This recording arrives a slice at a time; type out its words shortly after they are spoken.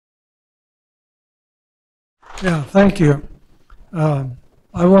Yeah, thank you. I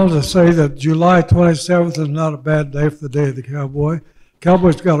wanted to say that July 27th is not a bad day for the Day of the Cowboy.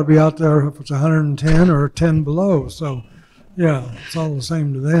 Cowboys got to be out there if it's 110 or 10 below. So, yeah, it's all the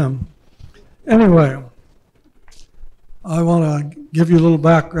same to them. Anyway, I want to give you a little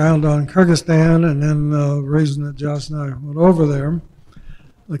background on Kyrgyzstan and then the reason that Josh and I went over there.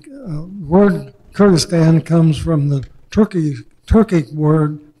 The word Kyrgyzstan comes from the Turkic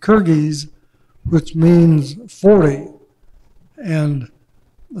word Kyrgyz, which means 40. And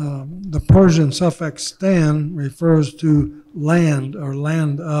the Persian suffix stan refers to land or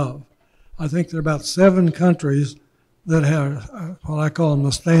land of. I think there are about 7 countries that have what I call them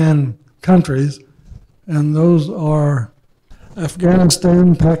the stan countries, and those are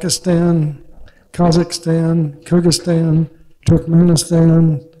Afghanistan, Pakistan, Kazakhstan, Kyrgyzstan,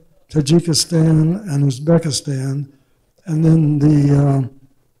 Turkmenistan, Tajikistan, and Uzbekistan. And then the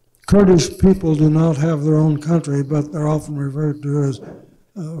Kurdish people do not have their own country, but they're often referred to as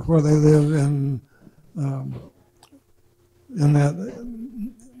where they live in that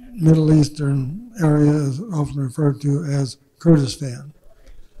Middle Eastern area is often referred to as Kurdistan.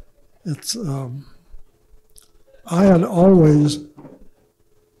 It's I had always,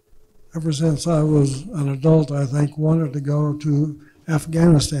 ever since I was an adult, I think, wanted to go to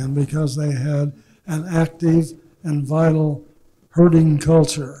Afghanistan because they had an active and vital herding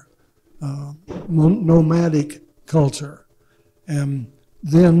culture, nomadic culture. And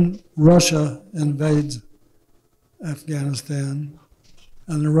then Russia invades Afghanistan,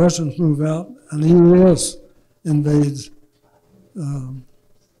 and the Russians move out, and the U.S. invades the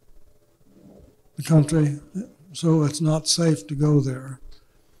country, so it's not safe to go there.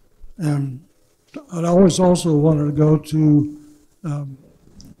 And I'd always also wanted to go to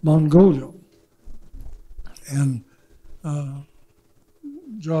Mongolia. And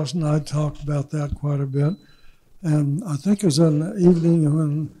Josh and I talked about that quite a bit. And I think it was in the evening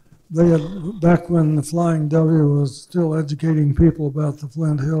when they had, back when the Flying W was still educating people about the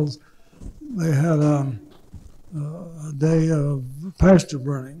Flint Hills, they had a day of pasture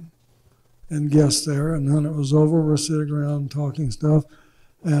burning and guests there. And then it was over, we're sitting around talking stuff.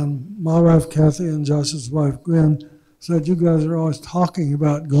 And my wife, Kathy, and Josh's wife, Gwen, said, "You guys are always talking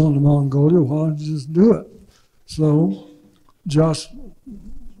about going to Mongolia. Why don't you just do it?" So Josh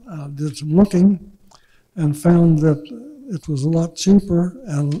did some looking and found that it was a lot cheaper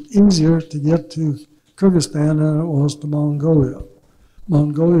and easier to get to Kyrgyzstan than it was to Mongolia.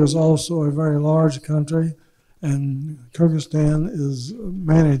 Mongolia is also a very large country, and Kyrgyzstan is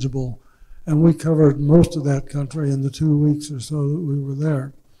manageable. And we covered most of that country in the 2 weeks or so that we were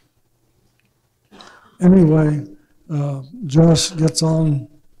there. Anyway, Josh gets on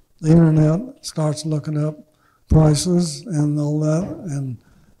the internet, starts looking up prices and all that, and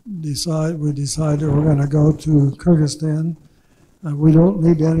we decided we're going to go to Kyrgyzstan. We don't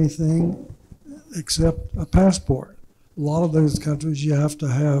need anything except a passport. A lot of those countries you have to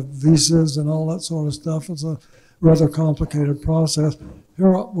have visas and all that sort of stuff. It's a rather complicated process.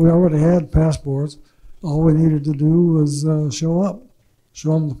 Here we already had passports. All we needed to do was show up,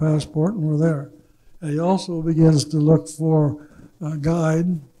 show them the passport, and we're there. And he also begins to look for a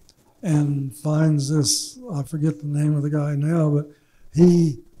guide and finds this, I forget the name of the guy now, but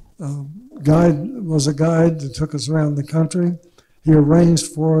he was a guide that took us around the country. He arranged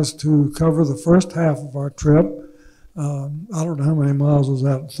for us to cover the first half of our trip. I don't know how many miles was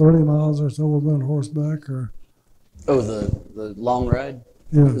that, 30 miles or so we're going horseback, or? Oh, the long ride?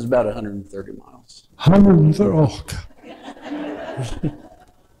 Yeah. It was about 130 miles. 130, oh, God.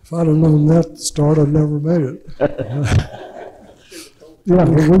 If I'd have known that at the start, I'd never made it. Yeah,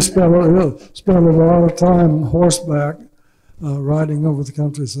 we spent a lot of time horseback riding over the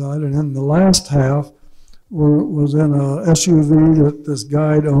countryside, and in the last half was in a SUV that this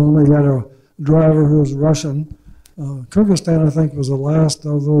guide owned. He had a driver who was Russian. Kyrgyzstan, I think, was the last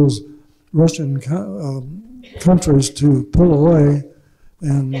of those Russian countries to pull away,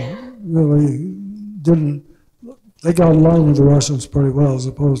 and really didn't. They got along with the Russians pretty well as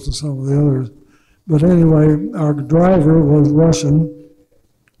opposed to some of the others. But anyway, our driver was Russian.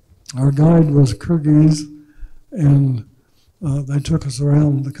 Our guide was Kyrgyz, and they took us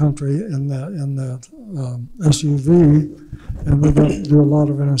around the country in that SUV, and we got to do a lot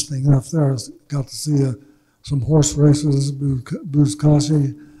of interesting stuff there. Got to see some horse races,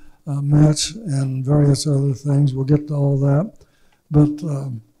 Buzkashi match, and various other things. We'll get to all that. But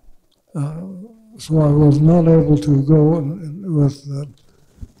so I was not able to go with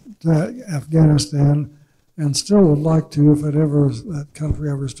to Afghanistan, and still would like to if that country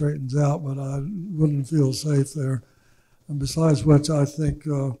ever straightens out, but I wouldn't feel safe there. And besides which, I think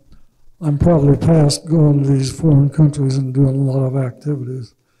I'm probably past going to these foreign countries and doing a lot of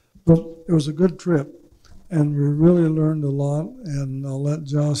activities. But it was a good trip, and we really learned a lot, and I'll let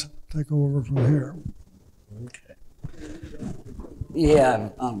Josh take over from here. Okay. Yeah,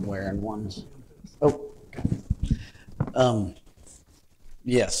 I'm wearing ones. Oh, okay.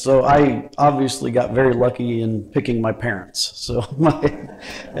 Yes, so I obviously got very lucky in picking my parents. So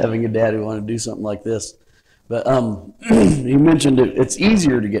having a dad who wanted to do something like this. But you mentioned it's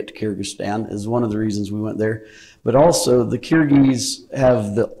easier to get to Kyrgyzstan is one of the reasons we went there. But also the Kyrgyz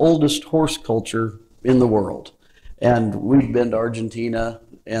have the oldest horse culture in the world. And we've been to Argentina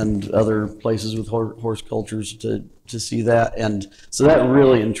and other places with horse cultures to see that. And so that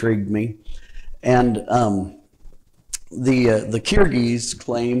really intrigued me. And the Kyrgyz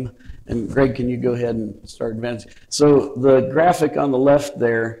claim, and Greg, can you go ahead and start advancing? So the graphic on the left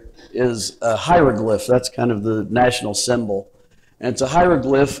there is a hieroglyph. That's kind of the national symbol. And it's a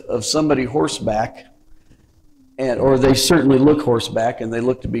hieroglyph of somebody horseback, or they certainly look horseback, and they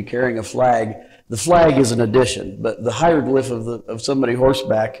look to be carrying a flag. The flag is an addition, but the hieroglyph of somebody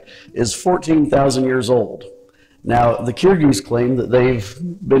horseback is 14,000 years old. Now, the Kyrgyz claim that they've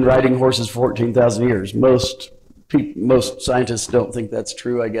been riding horses for 14,000 years. Most scientists don't think that's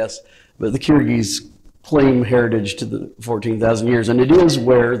true, I guess, but the Kyrgyz claim heritage to the 14,000 years, and it is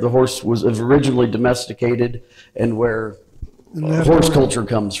where the horse was originally domesticated and where horse culture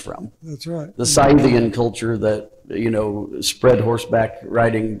comes from. That's right. The Scythian culture that, spread horseback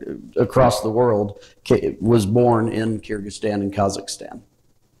riding across the world was born in Kyrgyzstan and Kazakhstan.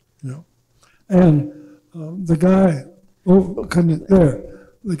 Yeah. And the guy,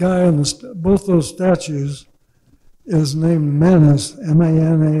 the guy in both those statues is named Manas,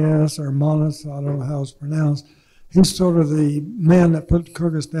 M-A-N-A-S, or Manas, I don't know how it's pronounced. He's sort of the man that put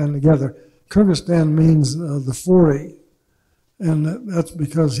Kyrgyzstan together. Kyrgyzstan means the 40, and that's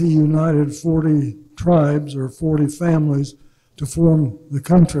because he united 40 tribes or 40 families to form the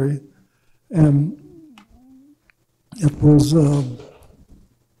country. And it was,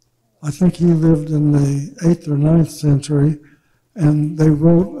 I think he lived in the 8th or 9th century, and they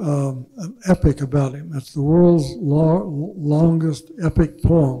wrote an epic about him. It's the world's longest epic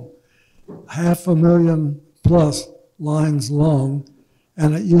poem, 500,000+ lines long,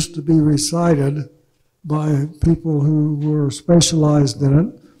 and it used to be recited by people who were specialized in it,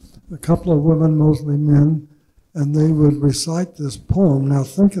 a couple of women, mostly men, and they would recite this poem. Now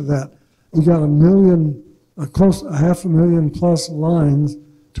think of that. You got 500,000+ lines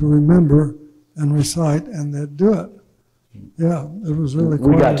to remember and recite, and they'd do it. Yeah, it was really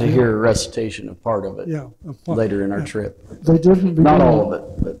quite. We got to hear a recitation of part of it later in our trip. They didn't begin, not all of it,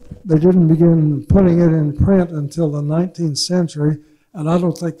 but they didn't begin putting it in print until the 19th century, and I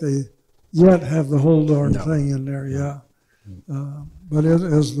don't think they yet have the whole darn thing in there. Yeah, but it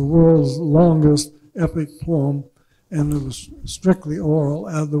is the world's longest epic poem, and it was strictly oral,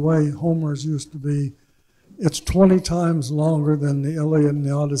 the way Homer's used to be. It's 20 times longer than the Iliad and the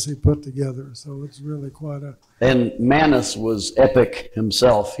Odyssey put together, so it's really quite a... And Manas was epic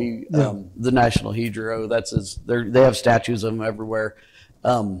himself. He, the national hero, that's his, they have statues of him everywhere.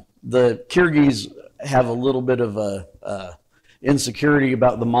 The Kyrgyz have a little bit of a insecurity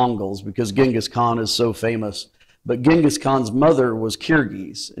about the Mongols because Genghis Khan is so famous. But Genghis Khan's mother was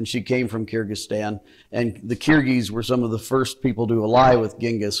Kyrgyz, and she came from Kyrgyzstan. And the Kyrgyz were some of the first people to ally with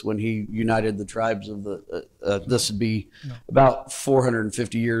Genghis when he united the tribes of the, this would be about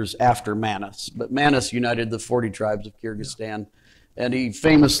 450 years after Manas. But Manas united the 40 tribes of Kyrgyzstan. And he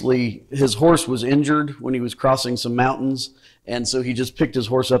famously, his horse was injured when he was crossing some mountains. And so he just picked his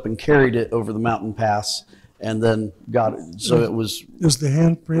horse up and carried it over the mountain pass. And then got it. So it was. Is the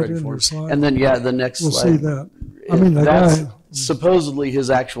handprint in your slide? And then, the next we'll slide. We'll see that. I mean, that's supposedly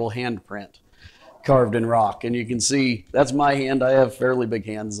his actual handprint carved in rock. And you can see, that's my hand. I have fairly big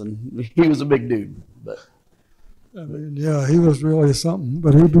hands, and he was a big dude. But I mean, yeah, he was really something.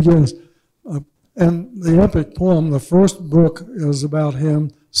 But he begins, and the epic poem, the first book is about him,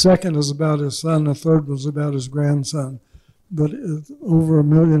 second is about his son, the third was about his grandson. But it's over 1.5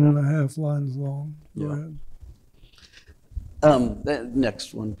 million lines long. Go ahead.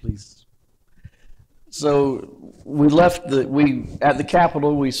 Next one, please. So we left at the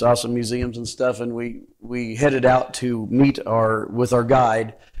Capitol, we saw some museums and stuff, and we headed out to meet with our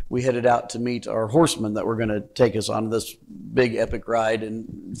guide. We headed out to meet our horsemen that were going to take us on this big epic ride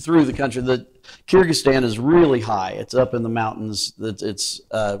and through the country. The Kyrgyzstan is really high. It's up in the mountains. There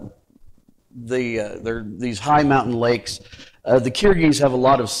are these high mountain lakes. The Kyrgyz have a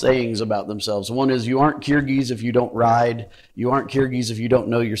lot of sayings about themselves. One is, you aren't Kyrgyz if you don't ride. You aren't Kyrgyz if you don't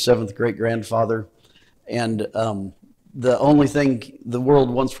know your 7th great-grandfather. And the only thing the world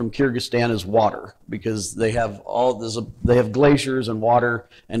wants from Kyrgyzstan is water, because they have they have glaciers and water,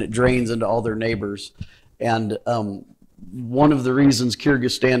 and it drains into all their neighbors. And one of the reasons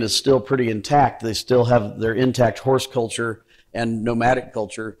Kyrgyzstan is still pretty intact, they still have their intact horse culture and nomadic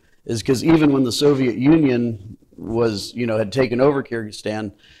culture, is because even when the Soviet Union was, had taken over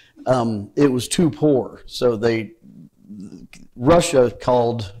Kyrgyzstan, it was too poor. So Russia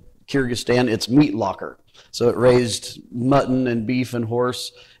called Kyrgyzstan its meat locker. So it raised mutton and beef and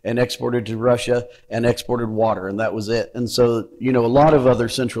horse and exported to Russia and exported water, and that was it. And so, a lot of other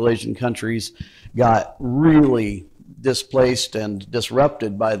Central Asian countries got really displaced and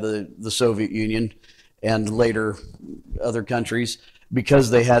disrupted by the Soviet Union and later other countries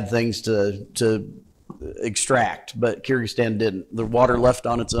because they had things to extract, but Kyrgyzstan didn't. The water left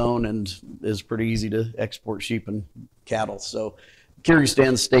on its own and is pretty easy to export sheep and cattle. So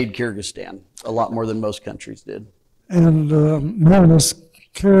Kyrgyzstan stayed Kyrgyzstan a lot more than most countries did. And Magnus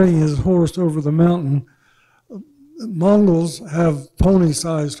carrying his horse over the mountain, Mongols have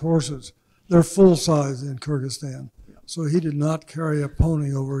pony-sized horses. They're full-size in Kyrgyzstan. So he did not carry a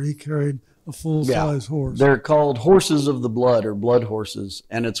pony over. He carried a full-size horse. They're called horses of the blood, or blood horses,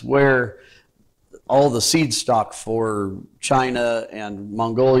 and it's where all the seed stock for China and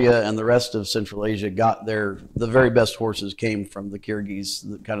Mongolia and the rest of Central Asia got the very best horses came from the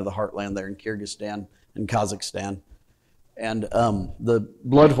Kyrgyz, kind of the heartland there in Kyrgyzstan and Kazakhstan. And the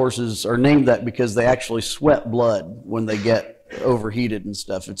blood horses are named that because they actually sweat blood when they get overheated and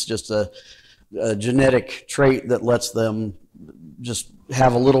stuff. It's just a genetic trait that lets them just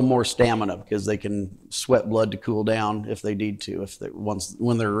have a little more stamina, because they can sweat blood to cool down if they need to,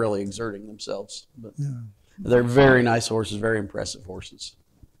 when they're really exerting themselves. But yeah, they're very nice horses, very impressive horses.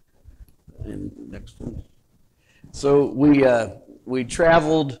 And next one. So we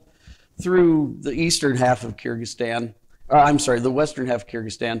traveled through the eastern half of Kyrgyzstan. The western half of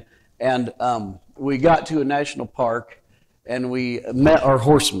Kyrgyzstan, and we got to a national park, and we met our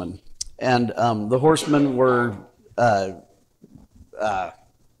horsemen. And the horsemen were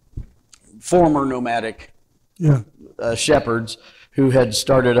former nomadic shepherds who had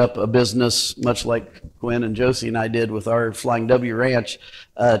started up a business, much like Gwen and Josie and I did with our Flying W Ranch,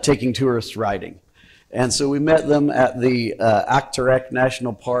 taking tourists riding. And so we met them at the Aktarek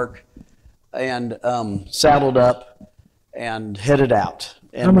National Park and saddled up and headed out.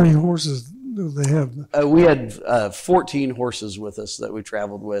 And how many horses do they have? We had 14 horses with us that we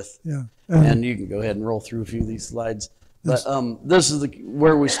traveled with. Yeah. And you can go ahead and roll through a few of these slides. But this is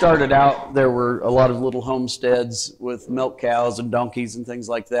where we started out. There were a lot of little homesteads with milk cows and donkeys and things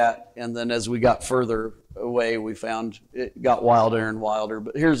like that. And then as we got further away, we found it got wilder and wilder.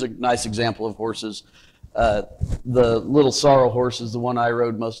 But here's a nice example of horses. The little sorrel horse is the one I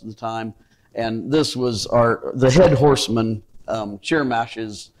rode most of the time. And this was the head horseman,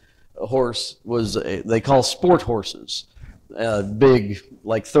 Chirmash's horse, they call sport horses, big,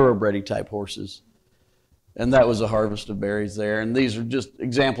 like thoroughbred type horses. And that was a harvest of berries there. And these are just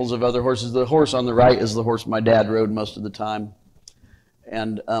examples of other horses. The horse on the right is the horse my dad rode most of the time.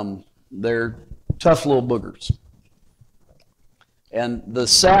 And they're tough little boogers. And the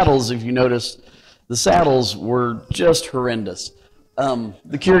saddles, if you notice, the saddles were just horrendous.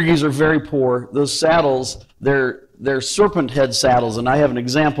 The Kyrgyz are very poor. Those saddles, they're serpent head saddles. And I have an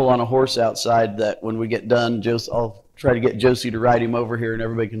example on a horse outside that when we get done, I'll try to get Josie to ride him over here and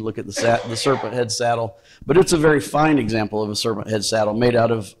everybody can look at the serpent head saddle. But it's a very fine example of a serpent head saddle made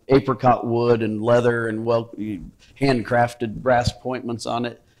out of apricot wood and leather and handcrafted brass appointments on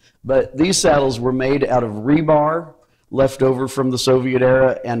it. But these saddles were made out of rebar left over from the Soviet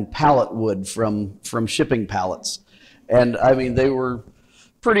era and pallet wood from shipping pallets. And I mean, they were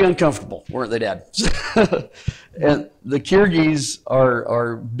pretty uncomfortable, weren't they, Dad? And the Kyrgyz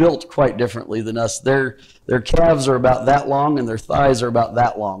are built quite differently than us. Their calves are about that long and their thighs are about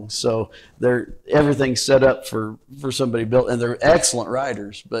that long. So everything's set up for somebody built, and they're excellent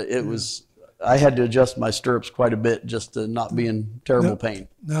riders. But I had to adjust my stirrups quite a bit just to not be in terrible pain.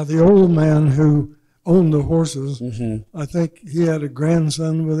 Now the old man who owned the horses, I think he had a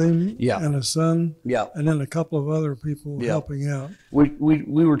grandson with him and a son, and then a couple of other people helping out.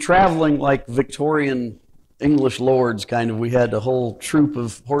 We were traveling like Victorian English lords, kind of. We had a whole troop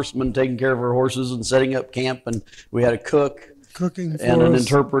of horsemen taking care of our horses and setting up camp, and we had a cooking and an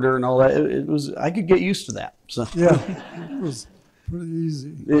interpreter and all that. I could get used to that. So yeah, it was pretty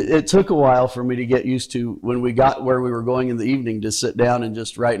easy. It took a while for me to get used to when we got where we were going in the evening to sit down and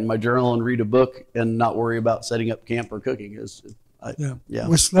just write in my journal and read a book and not worry about setting up camp or cooking.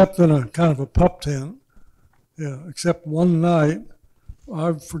 We slept in a kind of a pup tent. Yeah, except one night,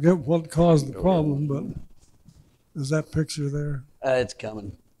 I forget what caused the problem, but Is that picture there? It's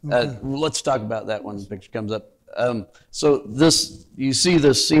coming. Okay. Let's talk about that when the picture comes up. So this, you see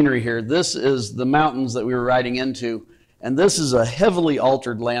this scenery here. This is the mountains that we were riding into, and this is a heavily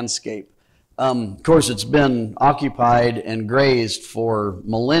altered landscape. Of course, it's been occupied and grazed for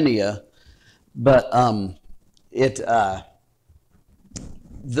millennia, but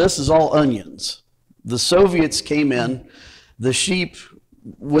this is all onions. The Soviets came in.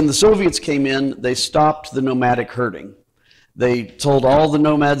 When the Soviets came in, they stopped the nomadic herding. They told all the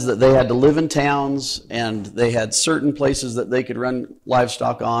nomads that they had to live in towns, and they had certain places that they could run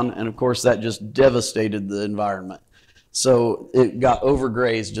livestock on, and of course that just devastated the environment. So it got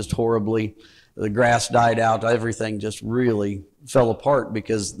overgrazed just horribly. The grass died out, everything just really fell apart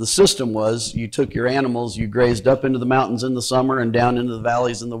because the system was you took your animals, you grazed up into the mountains in the summer and down into the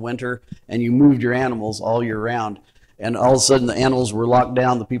valleys in the winter, and you moved your animals all year round. And all of a sudden the animals were locked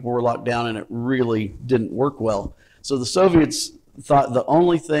down, the people were locked down, and it really didn't work well. So the Soviets thought the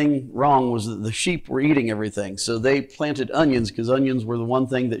only thing wrong was that the sheep were eating everything. So they planted onions because onions were the one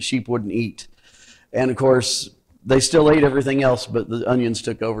thing that sheep wouldn't eat. And of course, they still ate everything else, but the onions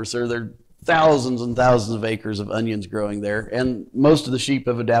took over. So there are thousands and thousands of acres of onions growing there. And most of the sheep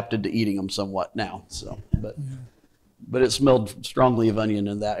have adapted to eating them somewhat now. So, but it smelled strongly of onion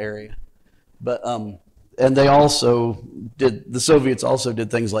in that area. But, and they also the Soviets also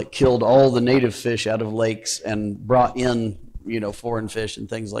did things like killed all the native fish out of lakes and brought in, foreign fish and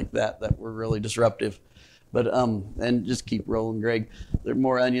things like that were really disruptive. But, and just keep rolling, Greg. There are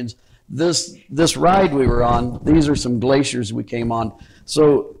more onions. This ride we were on, these are some glaciers we came on.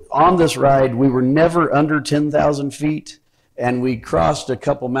 So on this ride, we were never under 10,000 feet, and we crossed a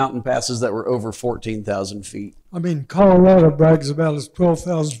couple mountain passes that were over 14,000 feet. I mean, Colorado brags about its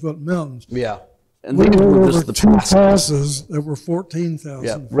 12,000-foot mountains. Yeah. And we these were were over just the two passes that were 14,000.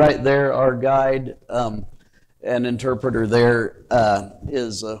 Yeah, right there, our guide and interpreter there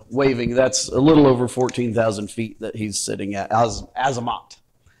is waving. That's a little over 14,000 feet that he's sitting at, azimuth.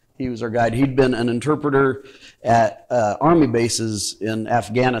 He was our guide. He'd been an interpreter at army bases in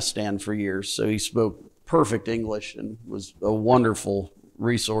Afghanistan for years, so he spoke perfect English and was a wonderful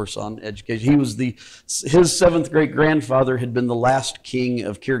resource on education. He was his seventh great grandfather had been the last king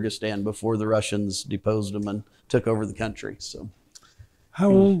of Kyrgyzstan before the Russians deposed him and took over the country. So, how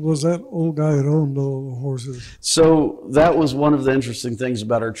old was that old guy that owned all the horses? So that was one of the interesting things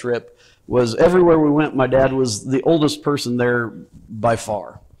about our trip. Was everywhere we went, my dad was the oldest person there by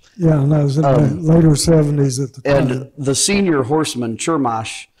far. Yeah, and that was in the later 70s at the time. And the senior horseman,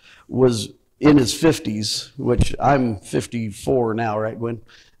 Chermash, was in his 50s, which I'm 54 now, right, Gwen?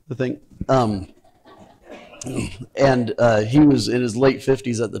 I think. And he was in his late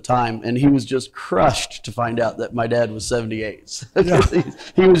 50s at the time, and he was just crushed to find out that my dad was 78. Yeah.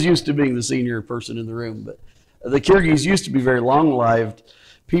 He was used to being the senior person in the room. But the Kyrgyz used to be very long-lived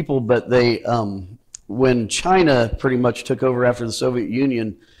people, but they, when China pretty much took over after the Soviet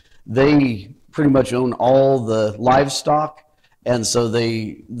Union, they pretty much own all the livestock. And so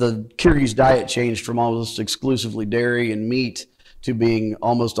the Kyrgyz diet changed from almost exclusively dairy and meat to being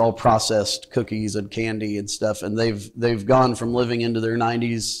almost all processed cookies and candy and stuff. And they've gone from living into their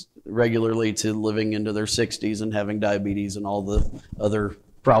 90s regularly to living into their 60s and having diabetes and all the other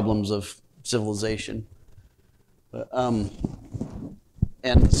problems of civilization. But,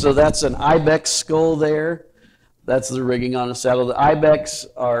 and so that's an ibex skull there. That's the rigging on a saddle. The ibex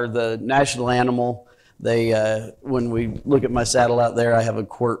are the national animal. They, when we look at my saddle out there, I have a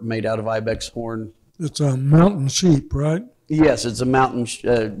quirt made out of ibex horn. It's a mountain sheep, right? Yes, it's a mountain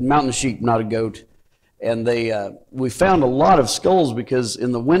sheep, not a goat. And we found a lot of skulls because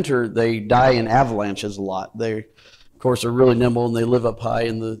in the winter they die in avalanches a lot. They, of course, are really nimble and they live up high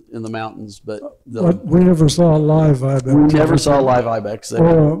in the mountains. But we never saw a live ibex. We never saw a live ibex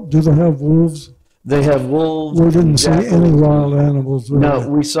there. Do they have wolves? They have wolves. We didn't see any wild animals. Really. No,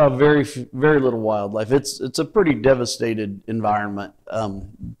 we saw very little wildlife. It's a pretty devastated environment.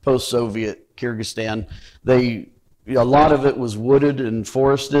 Post-Soviet Kyrgyzstan, a lot of it was wooded and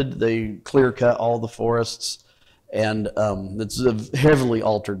forested. They clear cut all the forests, and it's a heavily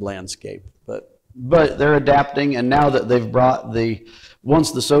altered landscape. But they're adapting, and now that they've brought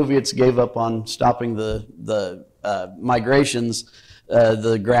once the Soviets gave up on stopping the migrations.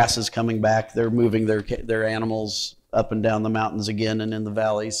 The grass is coming back. They're moving their animals up and down the mountains again and in the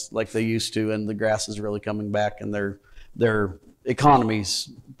valleys like they used to, and the grass is really coming back, and their economy's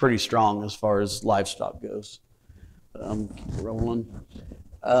pretty strong as far as livestock goes. Keep rolling.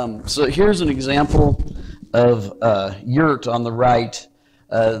 So here's an example of yurt on the right.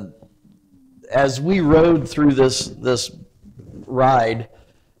 As we rode through this ride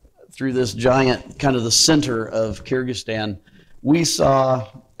through this giant, kind of the center of Kyrgyzstan, we saw,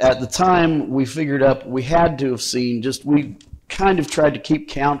 at the time, we figured up, we had to have seen we kind of tried to keep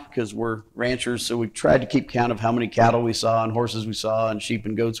count because we're ranchers, so we tried to keep count of how many cattle we saw and horses we saw and sheep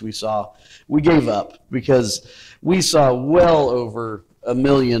and goats we saw. We gave up because we saw well over 1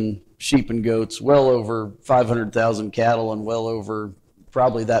 million sheep and goats, well over 500,000 cattle, and well over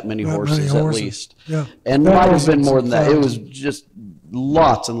probably that many horses at least. Yeah. And might have been more than that. It was just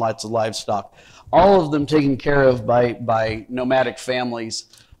lots and lots of livestock, all of them taken care of by nomadic families.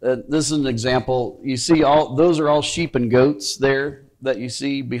 This is an example. You see, those are all sheep and goats there that you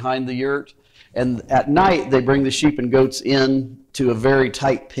see behind the yurt. And at night, they bring the sheep and goats in to a very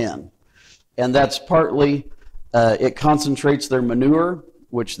tight pen. And that's partly, it concentrates their manure,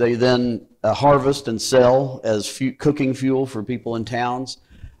 which they then harvest and sell as cooking fuel for people in towns.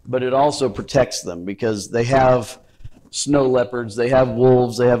 But it also protects them because they have snow leopards, they have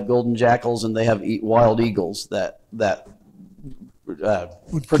wolves, they have golden jackals, and they have wild eagles that would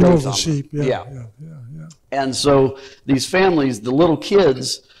kill the sheep. Yeah. And so these families, the little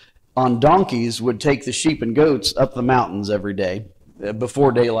kids on donkeys would take the sheep and goats up the mountains every day.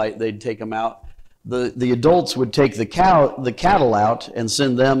 Before daylight, they'd take them out. The adults would take the cattle out and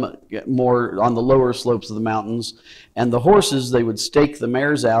send them more on the lower slopes of the mountains. And the horses, they would stake the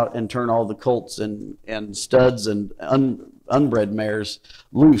mares out and turn all the colts and studs and unbred mares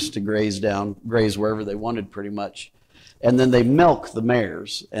loose to graze wherever they wanted pretty much. And then they milk the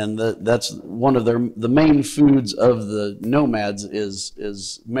mares, and that's one of the main foods of the nomads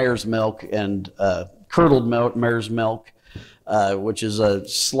is mare's milk and curdled mare's milk, which is a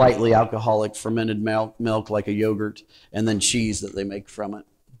slightly alcoholic fermented milk like a yogurt, and then cheese that they make from it.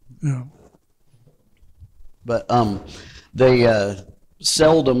 Yeah. But they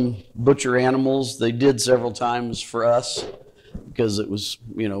seldom butcher animals. They did several times for us because it was,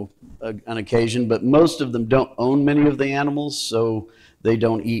 an occasion. But most of them don't own many of the animals, so they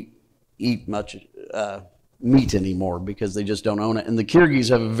don't eat much meat anymore because they just don't own it. And the Kyrgyz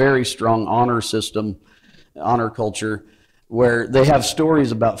have a very strong honor system, honor culture, where they have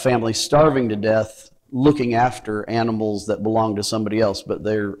stories about families starving to death looking after animals that belong to somebody else, but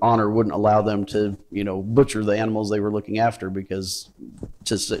their honor wouldn't allow them to, butcher the animals they were looking after because,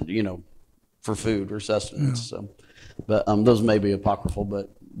 for food or sustenance. Yeah. So, but those may be apocryphal, but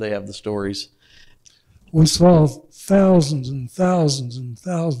they have the stories. We saw thousands and thousands and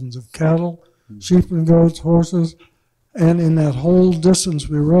thousands of cattle, sheep and goats, horses, and in that whole distance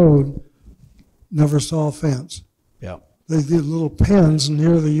we rode, never saw a fence. Yeah. They did little pens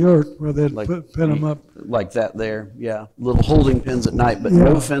near the yurt where they'd pin them up. Like that there, yeah. Little holding pens at night, but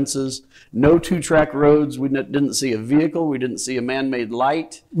no fences, no two-track roads. We didn't see a vehicle. We didn't see a man-made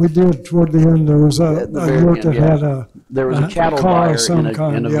light. We did toward the end. There was a yurt that had there was a cattle buyer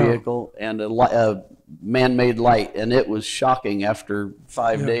in a vehicle and a man-made light, and it was shocking after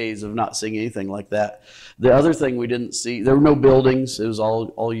 5 days of not seeing anything like that. The other thing we didn't see, there were no buildings. It was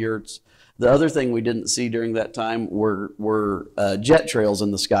all yurts. The other thing we didn't see during that time were jet trails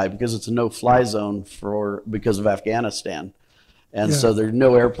in the sky because it's a no-fly zone because of Afghanistan. And so there's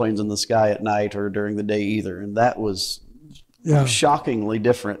no airplanes in the sky at night or during the day either. And that was shockingly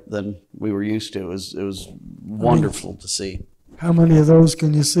different than we were used to. It was wonderful to see. How many of those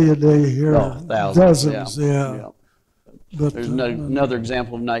can you see a day here? Oh, thousands. Dozens, yeah. But there's another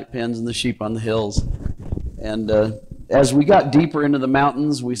example of night pens and the sheep on the hills. And as we got deeper into the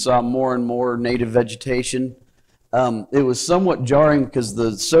mountains, we saw more and more native vegetation. It was somewhat jarring because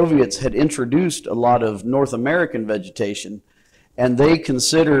the Soviets had introduced a lot of North American vegetation, and they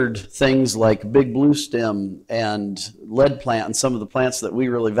considered things like big blue stem and lead plant and some of the plants that we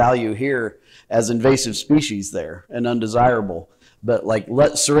really value here as invasive species there and undesirable. But like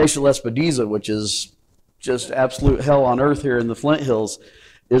Serratia lespedeza, which is just absolute hell on earth here in the Flint Hills,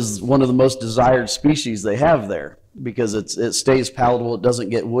 is one of the most desired species they have there because it stays palatable. It doesn't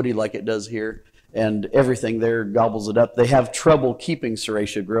get woody like it does here, and everything there gobbles it up. They have trouble keeping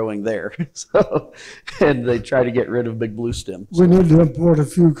Serratia growing there, and they try to get rid of big blue stems. We need to import a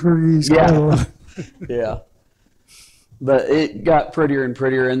few Kyrgyz cattle. Yeah. But it got prettier and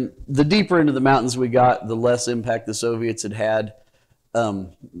prettier, and the deeper into the mountains we got, the less impact the Soviets had.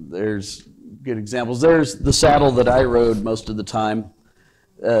 There's good examples. There's the saddle that I rode most of the time.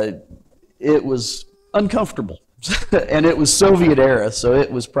 It was uncomfortable, and it was Soviet era, so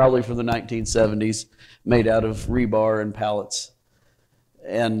it was probably from the 1970s, made out of rebar and pallets.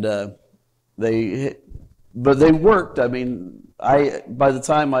 And but they worked. I mean, by the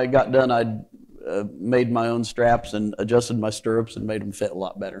time I got done, I'd made my own straps and adjusted my stirrups and made them fit a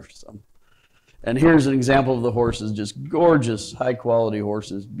lot better. So And here's an example of the horses, just gorgeous, high-quality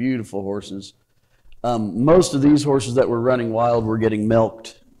horses, beautiful horses. Most of these horses that were running wild were getting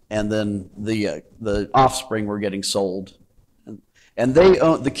milked, and then the offspring were getting sold. And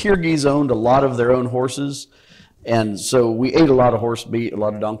the Kyrgyz owned a lot of their own horses, and so we ate a lot of horse meat, a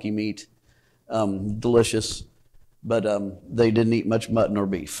lot of donkey meat, delicious, but they didn't eat much mutton or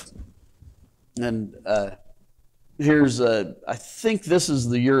beef. And here's, I think this is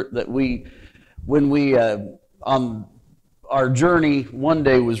the yurt that when we, on our journey, one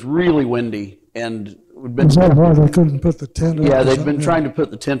day was really windy, and we'd been... Is that why they couldn't put the tent up? Yeah, they'd been trying to put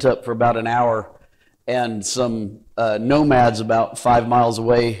the tent up for about an hour, and some nomads about 5 miles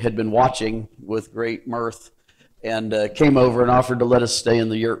away had been watching with great mirth, and came over and offered to let us stay in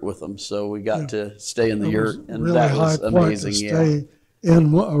the yurt with them. So we got to stay in the yurt, and really that was amazing. Stay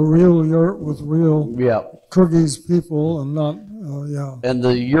in a real yurt with real Kyrgyz people, and not And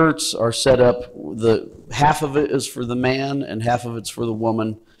the yurts are set up. Half of it is for the man, and half of it's for the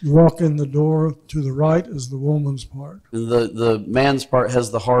woman. You walk in the door, to the right is the woman's part. And the man's part has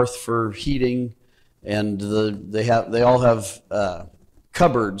the hearth for heating, and they all have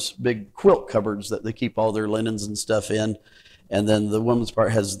cupboards, big quilt cupboards that they keep all their linens and stuff in. And then the woman's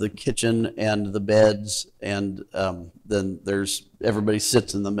part has the kitchen and the beds, and then everybody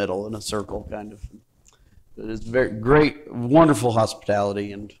sits in the middle in a circle, kind of. It's very great, wonderful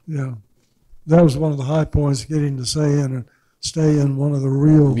hospitality, and that was one of the high points, getting to stay in one of the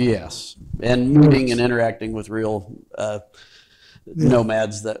real and meeting and interacting with real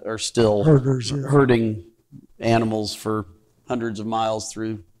nomads that are still herding animals for hundreds of miles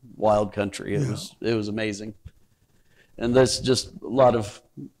through wild country. It was amazing. And that's just a lot of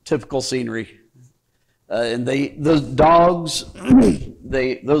typical scenery. And those dogs,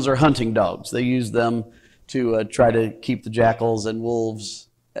 those are hunting dogs. They use them to try to keep the jackals and wolves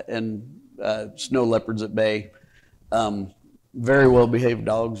and snow leopards at bay. Very well behaved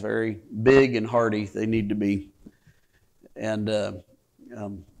dogs, very big and hardy. They need to be. And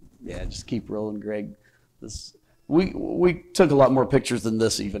just keep rolling, Greg. We took a lot more pictures than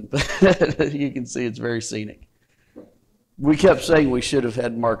this even. You can see it's very scenic. We kept saying we should have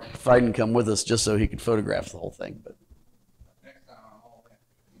had Mark Feiden come with us just so he could photograph the whole thing, but next time I'll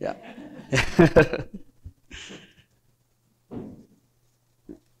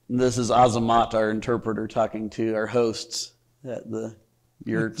This is Azamat, our interpreter, talking to our hosts at the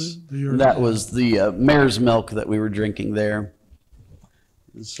yurts. That was the mare's milk that we were drinking there.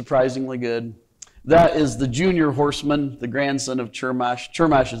 It's surprisingly good. That is the junior horseman, the grandson of Chermash.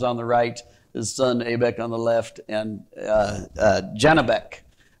 Chermash is on the right, his son Abek on the left, and Janabek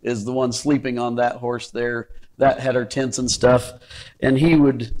is the one sleeping on that horse there. That had our tents and stuff, and he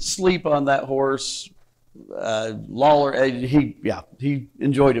would sleep on that horse. Lawler, he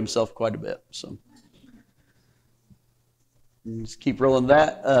enjoyed himself quite a bit. So just keep rolling.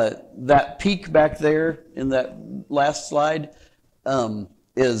 That peak back there in that last slide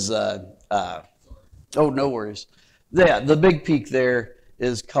is oh, no worries. The big peak there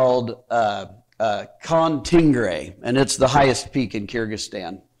is called Khan Tingray, and it's the highest peak in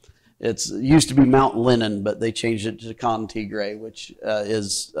Kyrgyzstan. It used to be Mount Lenin, but they changed it to Khan Tingray, which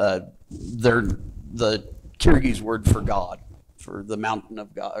is the Kyrgyz word for God, for the mountain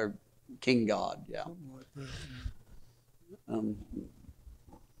of God, or King God,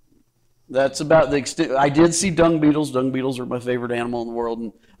 that's about the extent. I did see dung beetles. Dung beetles are my favorite animal in the world,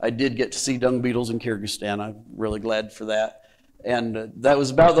 and I did get to see dung beetles in Kyrgyzstan. I'm really glad for that. And that was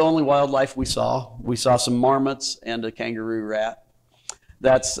about the only wildlife we saw. We saw some marmots and a kangaroo rat.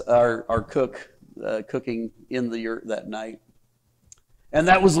 That's our cook cooking in the yurt that night. And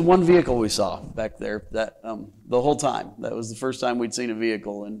that was the one vehicle we saw back there that the whole time. That was the first time we'd seen a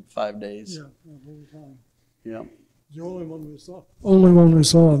vehicle in 5 days. Yeah, the whole time. Yeah. The only one we saw. Only one we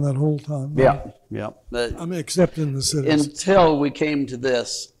saw in that whole time. Right? Yeah. I mean, except in the cities. Until we came to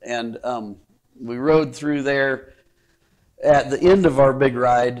this, and we rode through there. At the end of our big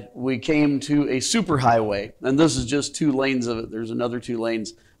ride, we came to a superhighway, and this is just 2 lanes of it. There's another 2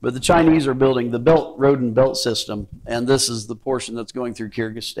 lanes. But the Chinese are building the road and belt system, and this is the portion that's going through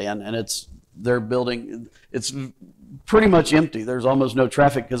Kyrgyzstan, and it's pretty much empty. There's almost no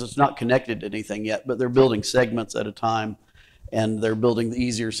traffic because it's not connected to anything yet, but they're building segments at a time, and they're building the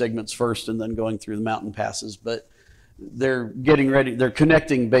easier segments first and then going through the mountain passes. But they're getting ready. They're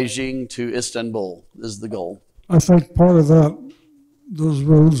connecting Beijing to Istanbul is the goal. I think part of those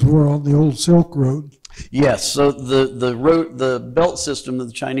roads were on the old Silk Road. Yes, so the belt system that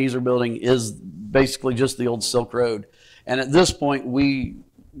the Chinese are building is basically just the old Silk Road. And at this point, we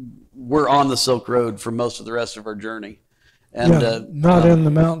were on the Silk Road for most of the rest of our journey. And not in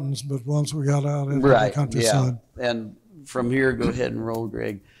the mountains, but once we got out into the countryside. Yeah. And from here, go ahead and roll,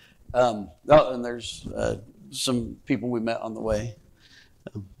 Greg. And there's some people we met on the way.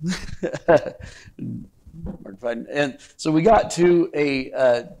 Mark Feiden. And so we got to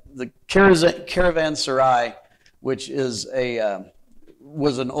the caravanserai, which is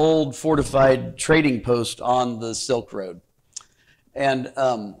was an old fortified trading post on the Silk Road. And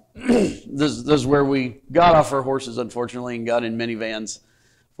this is where we got off our horses, unfortunately, and got in minivans,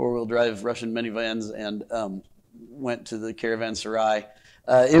 four-wheel drive Russian minivans, and went to the caravanserai.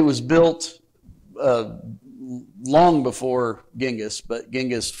 It was built long before Genghis, but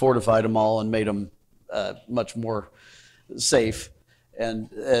Genghis fortified them all and made them much more safe, and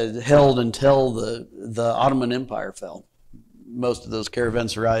held until the Ottoman Empire fell. Most of those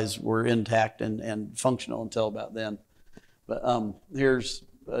caravanserais were intact and functional until about then. But here's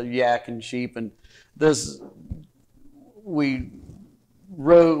yak and sheep, and this we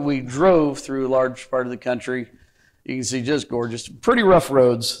drove through a large part of the country. You can see just gorgeous, pretty rough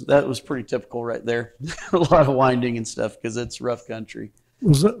roads. That was pretty typical right there. A lot of winding and stuff because it's rough country.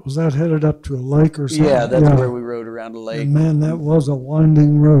 Was that headed up to a lake or something? Yeah, that's where we rode around a lake. And man, that was a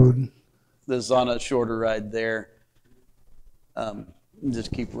winding road. This is on a shorter ride there.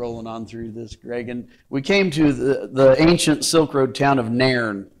 Just keep rolling on through this, Greg. And we came to the ancient Silk Road town of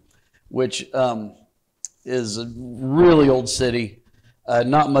Nairn, which is a really old city.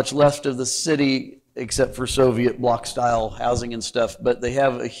 Not much left of the city except for Soviet block-style housing and stuff, but they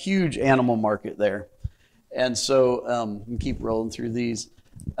have a huge animal market there. And so keep rolling through these.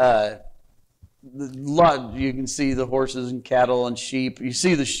 You can see the horses and cattle and sheep. You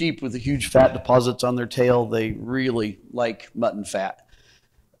see the sheep with the huge fat deposits on their tail. They really like mutton fat.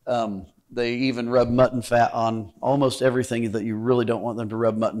 They even rub mutton fat on almost everything that you really don't want them to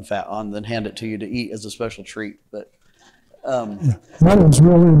rub mutton fat on, then hand it to you to eat as a special treat. But that was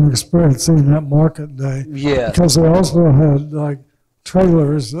really an experience seeing that market day. Yeah. Because they also had like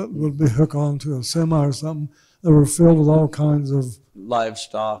trailers that would be hooked onto a semi or something that were filled with all kinds of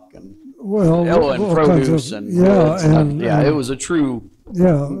livestock and and produce and goods. It was a true it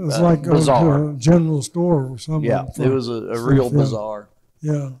was like bazaar. Going to a general store or something. Yeah, it was a real bazaar.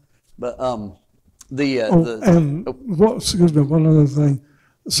 Yeah. But excuse me, one other thing.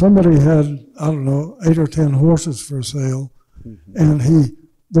 Somebody had, I don't know, 8 or 10 horses for sale, and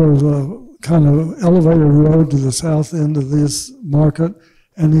there was a kind of elevated road to the south end of this market,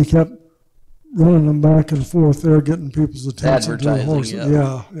 and he kept running them back and forth there, getting people's attention to the horses.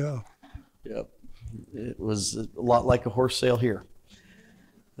 Yeah. Yep. It was a lot like a horse sale here.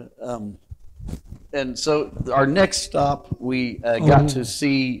 And so our next stop, we got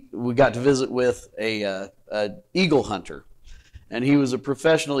to visit with a eagle hunter. And he was a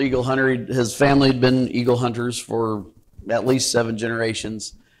professional eagle hunter. His family had been eagle hunters for at least 7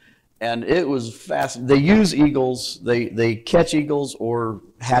 generations. And it was fascinating. They use eagles, they catch eagles or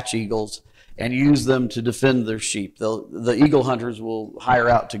hatch eagles and use them to defend their sheep. The eagle hunters will hire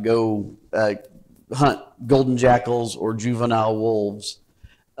out to go hunt golden jackals or juvenile wolves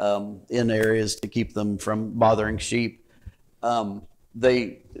in areas to keep them from bothering sheep.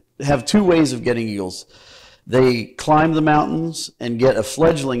 They have 2 ways of getting eagles. They climb the mountains and get a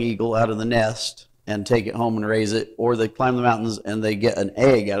fledgling eagle out of the nest and take it home and raise it, or they climb the mountains and they get an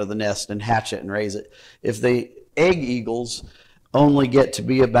egg out of the nest and hatch it and raise it. If they egg eagles only get to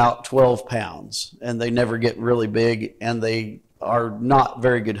be about 12 pounds, and they never get really big, and they are not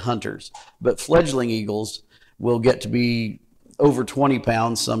very good hunters. But fledgling eagles will get to be over 20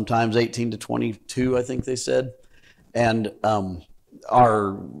 pounds, sometimes 18 to 22, I think they said, and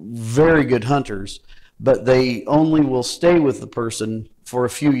are very good hunters. But they only will stay with the person for a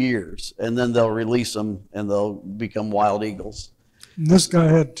few years, and then they'll release them, and they'll become wild eagles. And this guy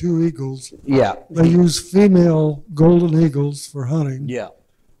had 2 eagles. Yeah. They use female golden eagles for hunting. Yeah.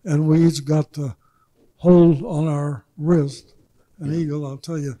 And we each got to hold on our wrist an eagle, I'll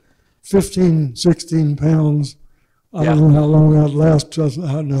tell you, 15, 16 pounds. I don't know how long that'd last.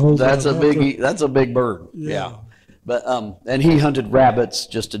 That's a big bird. Yeah. But and he hunted rabbits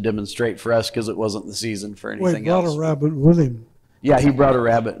just to demonstrate for us because it wasn't the season for anything else. He brought a rabbit with him. Yeah, he brought a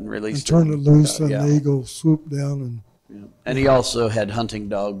rabbit and released it. And turned it loose, and the eagle swooped down. And he also had hunting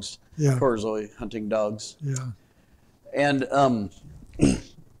dogs, Korzoi hunting dogs. Yeah. And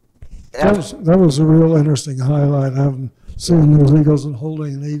that was a real interesting highlight, having seen those eagles and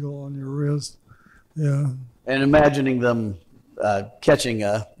holding an eagle on your wrist. Yeah. And imagining them catching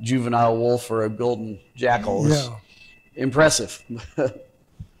a juvenile wolf or a golden jackal is impressive.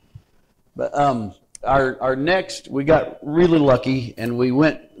 But our next, we got really lucky, and we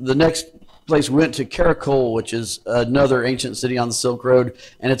went, the next place, we went to Karakol, which is another ancient city on the Silk Road,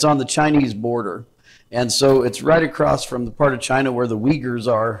 and it's on the Chinese border. And so it's right across from the part of China where the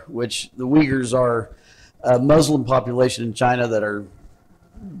Uyghurs are, which the Uyghurs are a Muslim population in China that are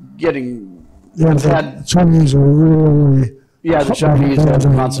getting... Yeah, the Chinese are really... Yeah, the Chinese have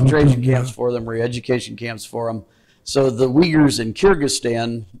concentration camps for them, re-education camps for them. So the Uyghurs in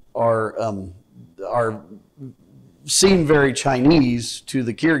Kyrgyzstan are seem very Chinese to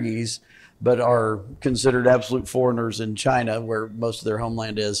the Kyrgyz, but are considered absolute foreigners in China, where most of their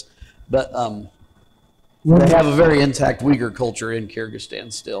homeland is. But they have a very intact Uyghur culture in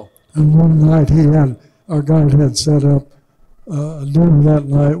Kyrgyzstan still. And one night our guide had set up a dinner that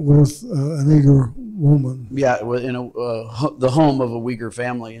night with an Uyghur woman. Yeah, in the home of a Uyghur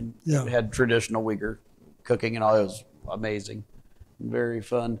family, and had traditional Uyghur cooking and all. It was amazing, very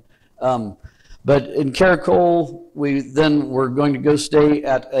fun. But in Karakol, we then were going to go stay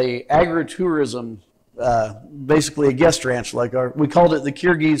at a agritourism, basically a guest ranch, like we called it the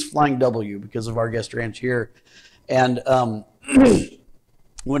Kyrgyz Flying W because of our guest ranch here. And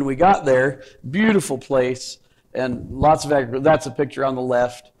when we got there, beautiful place and lots of agriculture. That's a picture on the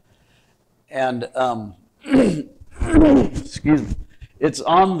left. And excuse me, it's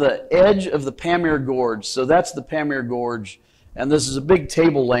on the edge of the Pamir Gorge. So that's the Pamir Gorge. And this is a big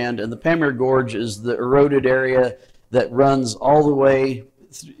tableland, and the Pamir Gorge is the eroded area that runs all the way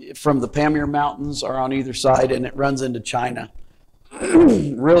from the Pamir Mountains are on either side, and it runs into China.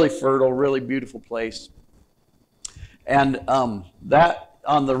 Really fertile, really beautiful place. And that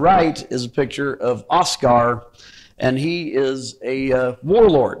on the right is a picture of Oscar, and he is a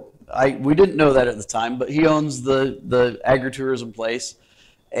warlord. We didn't know that at the time, but he owns the agritourism place.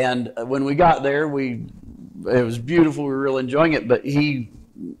 And when we got there, it was beautiful. We were really enjoying it. But he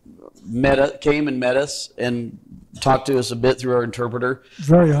came and met us and talked to us a bit through our interpreter.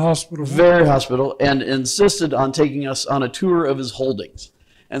 Very hospitable. Very hospitable, and insisted on taking us on a tour of his holdings.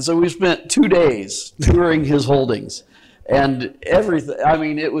 And so we spent 2 days touring his holdings, and everything. I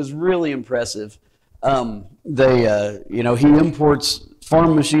mean, it was really impressive. He imports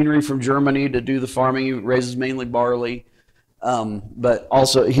farm machinery from Germany to do the farming. He raises mainly barley. But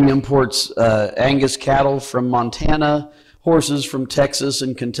also he imports Angus cattle from Montana, horses from Texas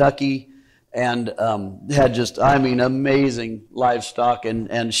and Kentucky, and had just, I mean, amazing livestock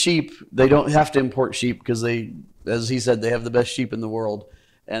and sheep. They don't have to import sheep because they, as he said, they have the best sheep in the world.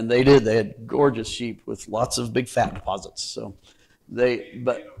 And they did. They had gorgeous sheep with lots of big fat deposits. So being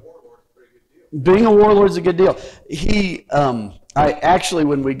a warlord is a good deal. I actually,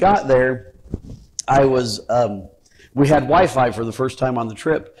 when we got there, we had Wi-Fi for the first time on the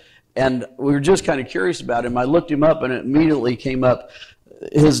trip, and we were just kind of curious about him. I looked him up, and it immediately came up.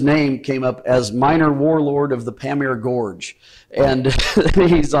 His name came up as minor warlord of the Pamir Gorge, and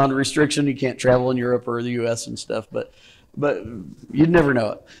he's on restriction. He can't travel in Europe or the U.S. and stuff, but you'd never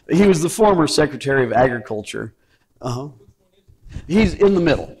know it. He was the former Secretary of Agriculture. He's in the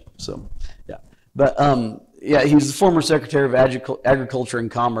middle, so yeah. But he's the former Secretary of Agriculture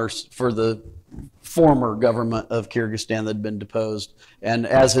and Commerce for the former government of Kyrgyzstan that had been deposed. And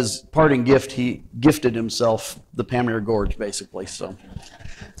as his parting gift, he gifted himself the Pamir Gorge, basically. So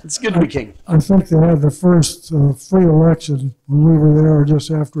it's good to be king. I think they had the first free election when we were there,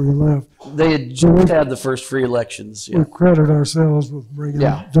 just after we left. They had just had the first free elections. Yeah. We credit ourselves with bringing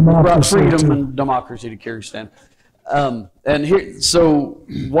democracy. Freedom and democracy to Kyrgyzstan. And here, so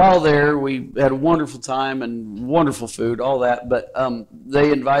while there, we had a wonderful time and wonderful food, all that. But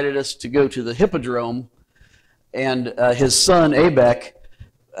they invited us to go to the hippodrome, and his son Abek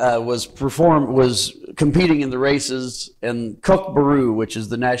was competing in the races, and kukbaroo, which is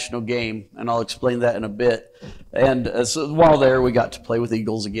the national game, and I'll explain that in a bit. And so while there, we got to play with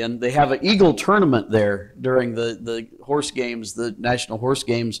eagles again. They have an eagle tournament there during the horse games, the national horse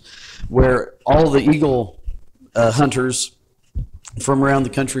games, where all the eagle hunters from around the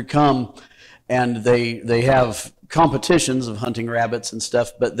country come, and they have competitions of hunting rabbits and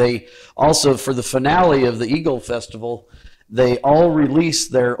stuff, but they also, for the finale of the Eagle Festival, they all release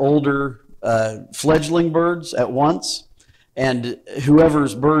their older fledgling birds at once, and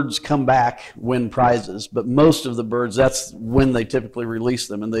whoever's birds come back win prizes. But most of the birds, that's when they typically release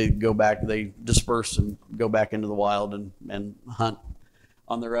them, and they go back, they disperse and go back into the wild and hunt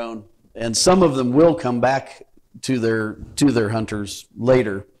on their own. And some of them will come back to their hunters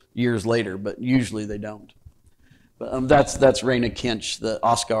later, years later, but usually they don't. But that's Reina Kinch, the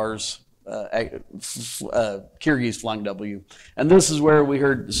Oscar's Kyrgyz Flying W. And this is where we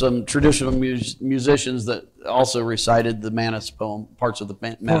heard some traditional musicians that also recited the Manas poem, parts of the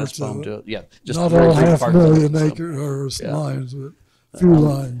Manas poem to it. Yeah, just not all 500,000 acre or lines, but Few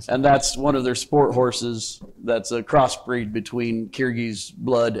lines. And that's one of their sport horses. That's a crossbreed between Kyrgyz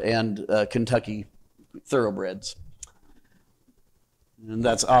blood and Kentucky thoroughbreds. And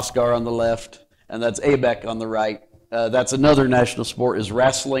that's Oscar on the left, and that's Abek on the right. That's another national sport, is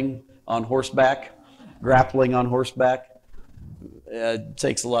wrestling on horseback, grappling on horseback. It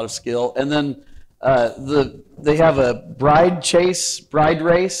takes a lot of skill. And then they have a bride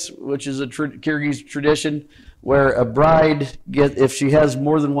race, which is a Kyrgyz tradition, where a bride, if she has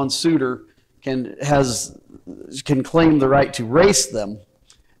more than one suitor, can claim the right to race them.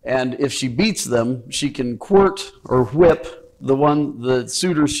 And if she beats them, she can quirt or whip the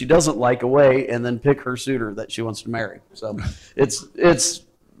suitors she doesn't like away, and then pick her suitor that she wants to marry. So it's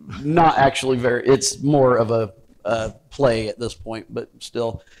not actually it's more of a play at this point, but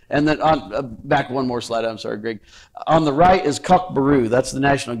still. And then back one more slide, I'm sorry, Greg. On the right is buckaroo. That's the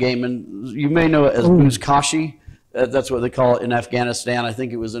national game, and you may know it as buzkashi. That's what they call it in Afghanistan. I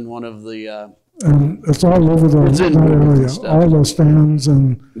think it was in one of the... and it's all over that area. All the stands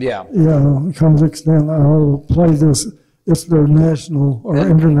and Kyrgyzstan all play this. It's their national or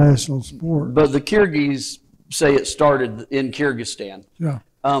international sport. But the Kyrgyz say it started in Kyrgyzstan. Yeah.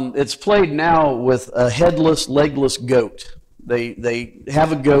 It's played now with a headless, legless goat. They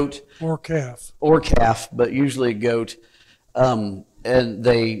have a goat or calf, but usually a goat, and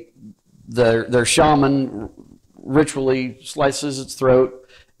their shaman ritually slices its throat,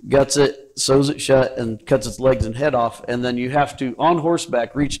 guts it, sews it shut, and cuts its legs and head off. And then you have to, on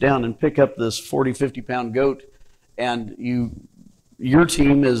horseback, reach down and pick up this 40, 50-pound goat. And your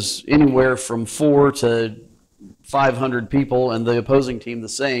team is anywhere from 4 to 500 people, and the opposing team the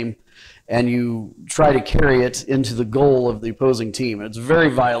same. And you try to carry it into the goal of the opposing team. It's very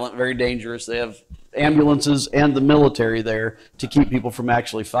violent, very dangerous. They have ambulances and the military there to keep people from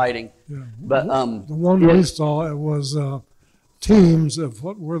actually fighting. Yeah. But the one we saw, it was teams of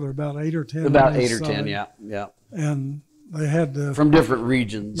what were there, about 8 or 10? About 8 or 10, yeah. And they had to, from different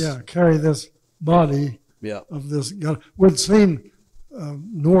regions. Yeah, carry this body of this guy. We'd seen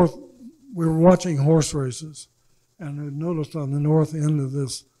north, we were watching horse races, and we noticed on the north end of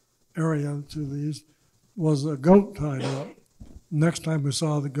this area to the east was a goat tied up. Next time we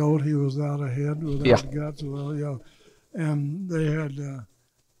saw the goat, he was out ahead without the guts. And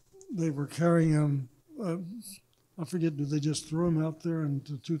they were carrying him. I forget, did they just throw him out there and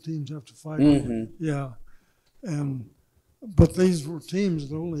the two teams have to fight? Mm-hmm. Yeah. But these were teams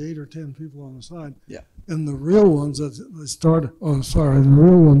with only 8 or 10 people on the side. Yeah. And the real ones that they started, the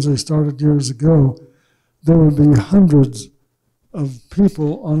real ones they started years ago, there would be hundreds of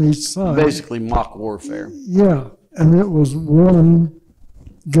people on each side. Basically mock warfare. Yeah. And it was one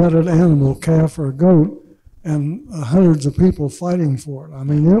gutted animal, calf or goat, and hundreds of people fighting for it. I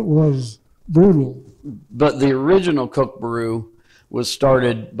mean, it was brutal. But the original kookaburra was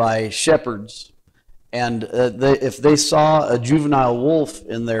started by shepherds. And if they saw a juvenile wolf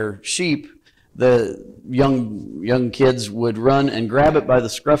in their sheep, the young kids would run and grab it by the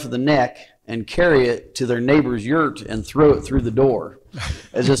scruff of the neck and carry it to their neighbor's yurt and throw it through the door,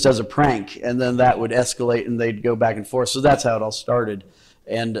 just as a prank. And then that would escalate and they'd go back and forth. So that's how it all started.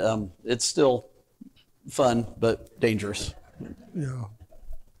 And it's still fun, but dangerous. Yeah.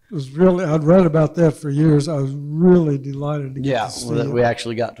 It was really, I'd read about that for years. I was really delighted to get to see it. We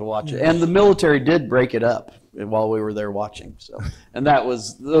actually got to watch it. And the military did break it up while we were there watching. So, and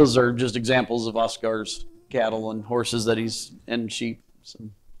those are just examples of Oscar's cattle and horses and sheep. So,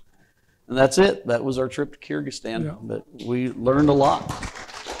 and that's it. That was our trip to Kyrgyzstan. Yeah. But we learned a lot.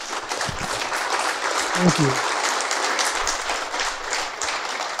 Thank you.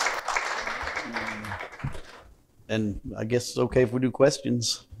 And I guess it's okay if we do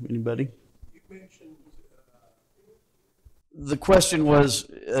questions. Anybody? You mentioned the question was,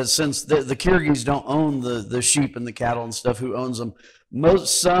 since the Kyrgyz don't own the sheep and the cattle and stuff, who owns them?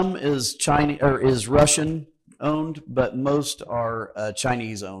 Some is Chinese or is Russian owned, but most are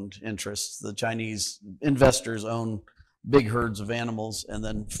Chinese owned interests. The Chinese investors own big herds of animals and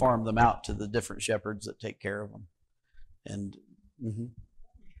then farm them out to the different shepherds that take care of them. And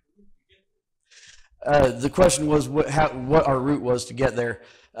the question was what our route was to get there.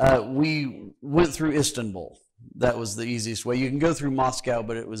 We went through Istanbul. That was the easiest way. You can go through Moscow,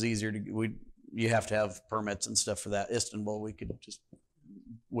 but it was easier you have to have permits and stuff for that. Istanbul, we could just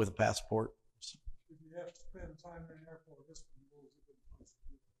with a passport. If you have to spend time in an airport, Istanbul is a good place to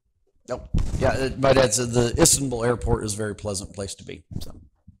be. Nope. Yeah, my dad said the Istanbul airport is a very pleasant place to be. So.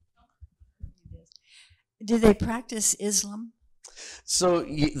 Do they practice Islam? So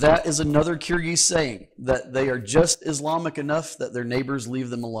that is another Kyrgyz saying, that they are just Islamic enough that their neighbors leave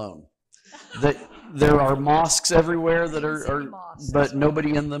them alone. There are mosques everywhere that City are mosques, but that's right.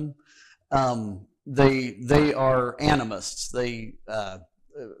 nobody in them. They are animists.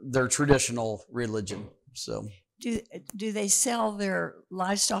 Their traditional religion. So Do they sell their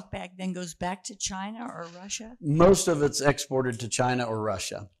livestock back, then goes back to China or Russia? most of it's exported to China or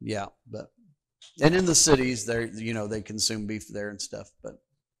Russia. Yeah, and in the cities, they consume beef there and stuff. But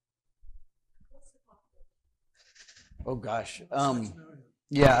oh gosh,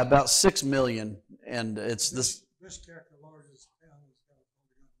 yeah, about 6 million, and it's this.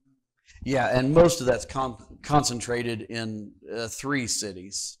 Yeah, and most of that's concentrated in 3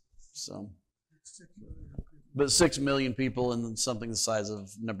 cities. So, but 6 million people in something the size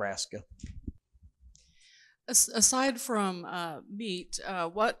of Nebraska. Aside from meat,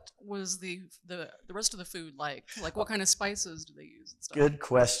 what was the rest of the food like? Like, what kind of spices do they use and stuff? Good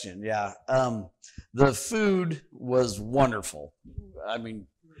question. Yeah, the food was wonderful. I mean,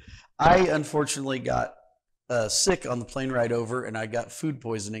 I unfortunately got sick on the plane ride over, and I got food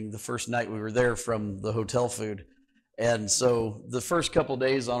poisoning the first night we were there from the hotel food. And so the first couple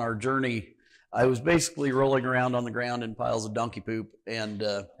days on our journey, I was basically rolling around on the ground in piles of donkey poop and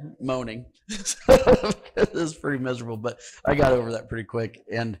moaning. It was pretty miserable, but I got over that pretty quick.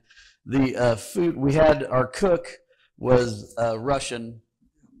 And the food we had, our cook was a Russian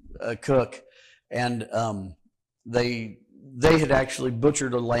cook, and they had actually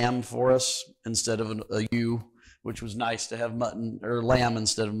butchered a lamb for us instead of a ewe, which was nice to have mutton or lamb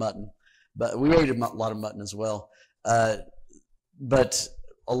instead of mutton. But we ate a lot of mutton as well. But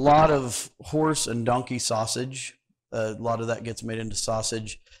a lot of horse and donkey sausage. A lot of that gets made into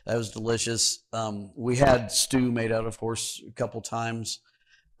sausage. That was delicious. We had stew made out of horse a couple times.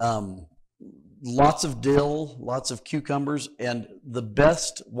 Lots of dill, lots of cucumbers, and the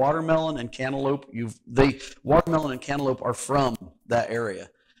best watermelon and cantaloupe. Watermelon and cantaloupe are from that area,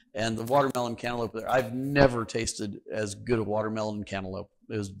 and the watermelon and cantaloupe there. I've never tasted as good a watermelon and cantaloupe.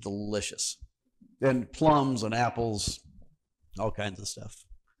 It was delicious, and plums and apples, all kinds of stuff.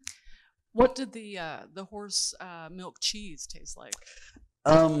 What did the horse milk cheese taste like?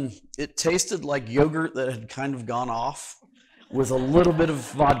 It tasted like yogurt that had kind of gone off with a little bit of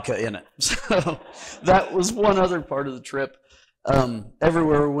vodka in it. So that was one other part of the trip.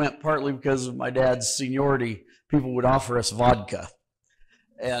 Everywhere we went, partly because of my dad's seniority, people would offer us vodka.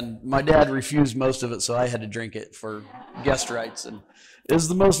 And my dad refused most of it, so I had to drink it for guest rights. And it was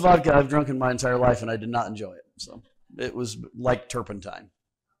the most vodka I've drunk in my entire life, and I did not enjoy it. So it was like turpentine.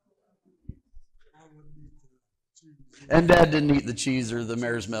 And Dad didn't eat the cheese or the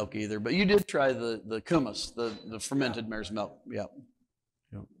mare's milk either, but you did try the kummis, the fermented mare's milk. Yeah.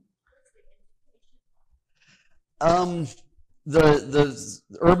 The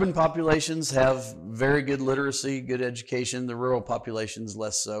urban populations have very good literacy, good education. The rural populations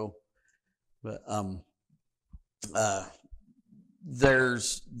less so. But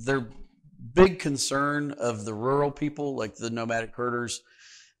there's their big concern of the rural people, like the nomadic herders,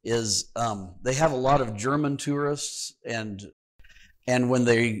 is they have a lot of German tourists, and when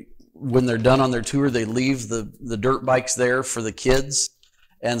they're done on their tour, they leave the dirt bikes there for the kids,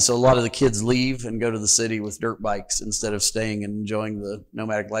 and so a lot of the kids leave and go to the city with dirt bikes instead of staying and enjoying the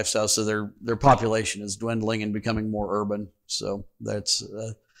nomadic lifestyle. So their population is dwindling and becoming more urban. So that's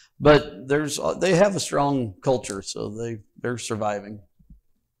but they have a strong culture, so they're surviving.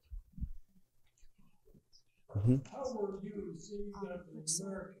 Mm-hmm. How were you received as an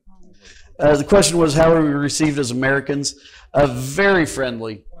American? The question was, how were we received as Americans? Very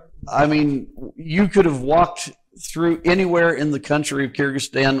friendly. I mean, you could have walked through anywhere in the country of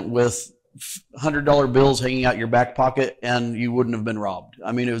Kyrgyzstan with $100 bills hanging out your back pocket, and you wouldn't have been robbed.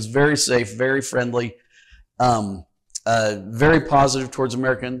 I mean, it was very safe, very friendly, very positive towards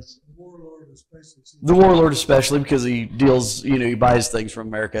Americans. The warlord especially, because he deals, he buys things from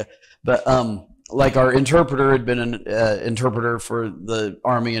America. But like our interpreter had been an interpreter for the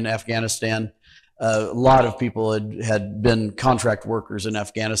army in Afghanistan. A lot of people had been contract workers in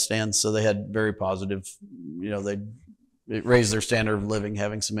Afghanistan, so they had very positive, it raised their standard of living,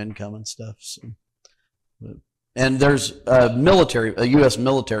 having some income and stuff. So, and there's a U.S.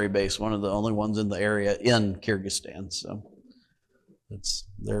 military base, one of the only ones in the area in Kyrgyzstan. So it's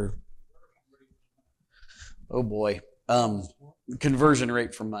their, oh boy, conversion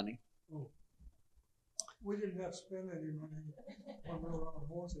rate for money. We didn't have to spend any money when we were on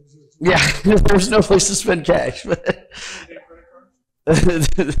horses. Yeah, there's no place to spend cash. No,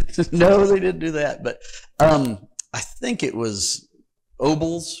 they didn't do that. But I think it was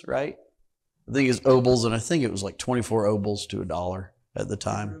obols, right? I think it's obols, and I think it was like 24 obols to $1 at the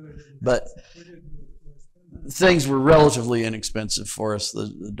time. But things were relatively inexpensive for us.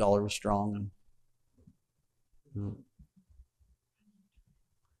 The dollar was strong.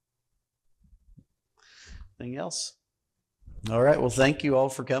 Anything else? All right. Well, thank you all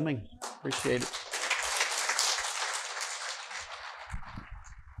for coming. Appreciate it.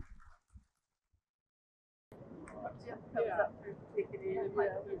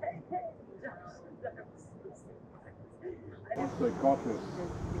 Once they caught this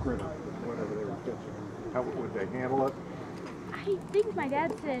critter, whatever they were catching, how would they handle it? I think my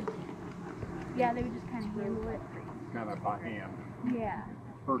dad said, yeah, they would just kind of handle it. Kind of by hand, Yeah.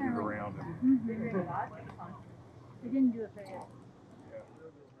 herding it around. They didn't do it very